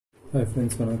Hi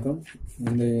friends, வணக்கம்.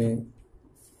 இந்த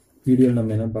வீடியோவில்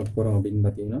நம்ம என்ன பார்க்க போகிறோம் அப்படின்னு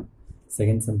பார்த்தீங்கன்னா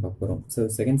செகண்ட் சம் பார்க்க போகிறோம். ஸோ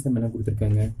செகண்ட் சம் என்ன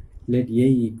கொடுத்துருக்காங்க, let a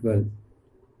equal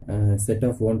set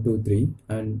of 1 2 3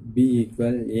 and b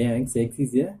equal ax, x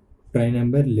is a prime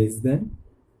number less than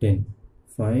 10,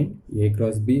 find a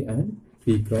cross b and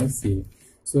b cross a.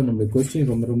 So நம்மளுக்கு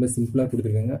கொஸ்டின் ரொம்ப சிம்பிளாக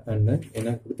கொடுத்துருக்காங்க. And then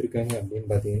என்ன கொடுத்துருக்காங்க அப்படின்னு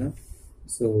பார்த்தீங்கன்னா,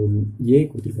 ஸோ ஏ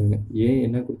கொடுத்துருக்காங்க. ஏ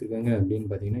என்ன கொடுத்துருக்காங்க அப்படின்னு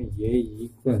பார்த்தீங்கன்னா, ஏ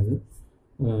equal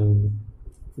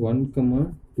 1,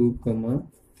 2,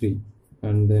 3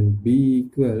 and then b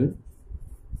equal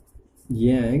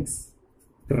x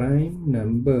prime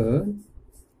number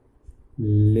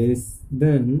less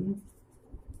than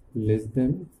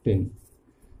 10.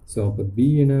 So அப்போ b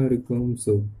என்ன இருக்கும்?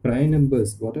 So prime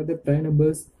numbers, what are the prime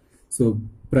numbers? So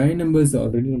prime numbers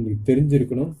already நமக்கு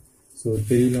தெரிஞ்சிருக்கணும். So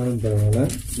தெரியலான்னு பரவாயில்ல,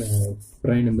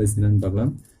 prime numbers என்னன்னு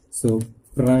பார்க்கலாம். So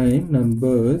prime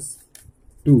numbers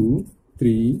 2,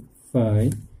 3,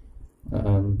 5,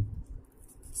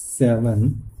 7,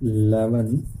 11,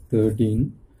 13,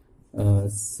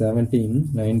 17,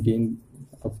 19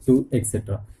 up to etc.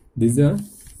 These are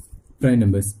prime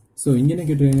numbers. So இங்க என்ன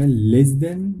கேட்டிருக்காங்க, less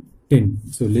than 10.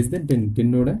 So less than 10,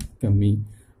 10 ஓட கம்மி.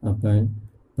 அப்ப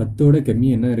 10 ஓட கம்மி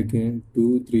என்ன இருக்கு? 2,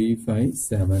 3, 5,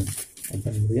 7. அப்ப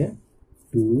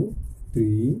 2,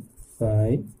 3,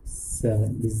 5,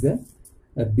 7. This is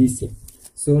a B set.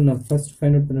 So நான் first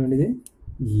find out பண்ண வேண்டியது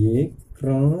A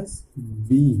cross B.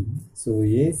 So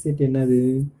A set என்னது?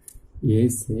 A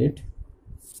set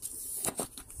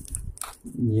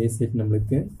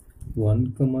நம்மளுக்கு 1,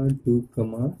 2,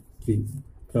 3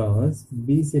 cross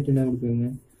B set என்ன கொடுக்குங்க?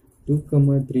 2,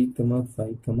 3,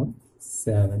 5,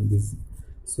 7. This.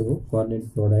 So coordinate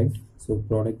product. So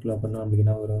product ல பண்ணா நமக்கு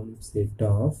என்ன வரும்? Set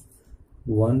of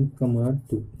 1,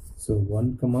 2. So 1,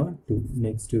 2.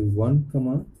 Next 1,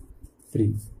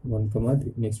 3. 1,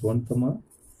 3. Next 1,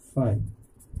 5.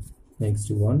 Next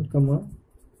 1,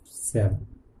 7.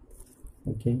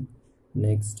 Okay.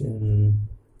 Next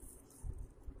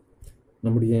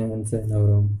நம்முடைய ஆன்சர் என்ன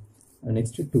வரும்?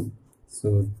 Next 2. So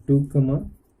 2,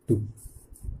 2.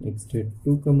 Next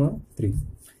 2, 3.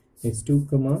 Next 2,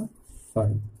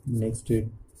 5. Next 2,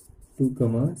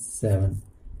 7.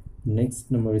 Next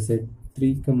number is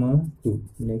 3, 2.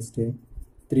 Next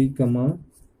 3,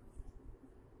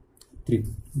 3.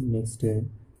 Next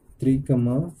 3,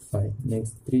 5.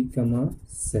 Next 3,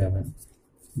 7.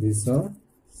 These are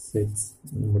sets.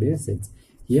 நம்முடைய sets.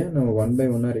 ஏன் நம்ம 1 by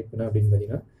 1 ரைட் பண்ண அப்படின்னு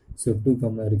பார்த்தீங்கன்னா, ஸோ 2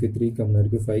 கம்னா இருக்கு, 3 கம்னா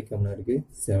இருக்கு, 5 கம்னா இருக்கு,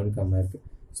 7 கம்னா இருக்கு.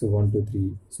 ஸோ 1 2 3.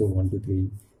 ஸோ 1 2 3.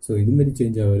 ஸோ இது மாதிரி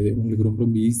சேஞ்ச் ஆகுது, உங்களுக்கு ரொம்ப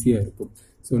ஈஸியாக இருக்கும்.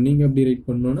 ஸோ நீங்கள் அப்படி ரைட்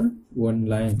பண்ணோன்னா 1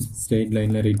 லைன் ஸ்ட்ரெயிட்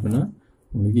லைனில் ரைட் பண்ணால்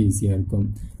உங்களுக்கு ஈஸியாக இருக்கும்.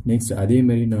 நெக்ஸ்ட் அதே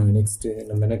மாதிரி நம்ம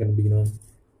என்ன கண்டுபிடிக்கணும்?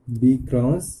 B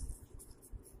cross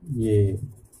A.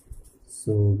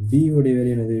 So B உடைய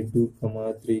வேல்யூ என்னது? 2,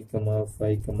 3,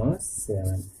 5,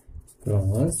 7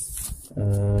 cross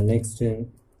நெக்ஸ்ட்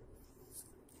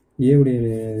A உடைய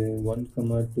 1,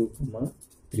 2,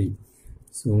 3.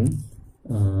 ஸோ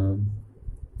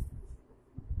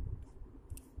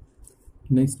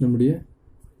நெக்ஸ்ட் நம்முடைய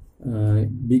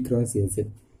B cross A set.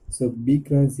 So B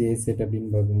cross A set அப்படின்னு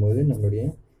பார்க்கும்போது நம்மளுடைய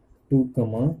 2,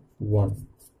 1.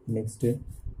 நெக்ஸ்ட்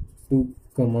 2,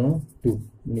 2.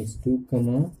 நெக்ஸ்ட் 2,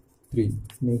 3.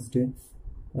 நெக்ஸ்ட்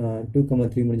 2,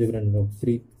 3 முடிஞ்ச பிறகு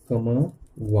 3,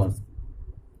 1.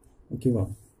 ஓகேவா?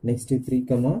 Next 3,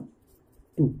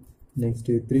 2. Next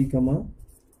 3,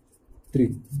 3.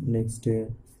 Next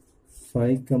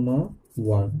 5,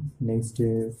 1. Next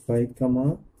 5,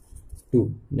 2.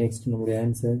 Next நம்மளுடைய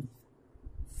ஆன்சர்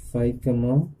 5,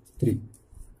 3.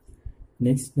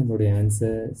 நெக்ஸ்ட் நம்மளுடைய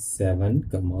ஆன்சர் 7,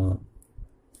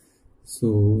 ஸோ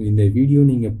இந்த வீடியோ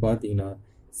நீங்கள் பார்த்தீங்கன்னா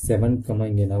 7,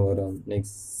 இங்கே என்ன வரும்?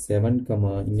 நெக்ஸ்ட் 7,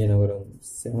 இங்கே என்ன வரும்?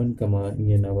 7,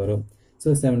 இங்கே என்ன வரும்? ஸோ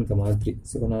 7, 3.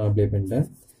 ஸோ நான் அப்ளை பண்ணிட்டேன்.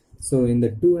 ஸோ இந்த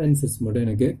 2 ஆன்சர்ஸ் மட்டும்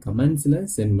எனக்கு கமெண்ட்ஸில்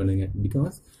சென்ட் பண்ணுங்கள்.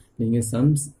 பிகாஸ் நீங்கள்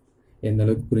சம்ஸ் எந்த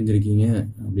அளவுக்கு புரிஞ்சிருக்கீங்க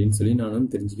அப்படின்னு சொல்லி நானும்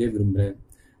தெரிஞ்சுக்க விரும்புகிறேன்.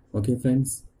 Okay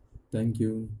friends,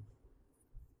 thank you.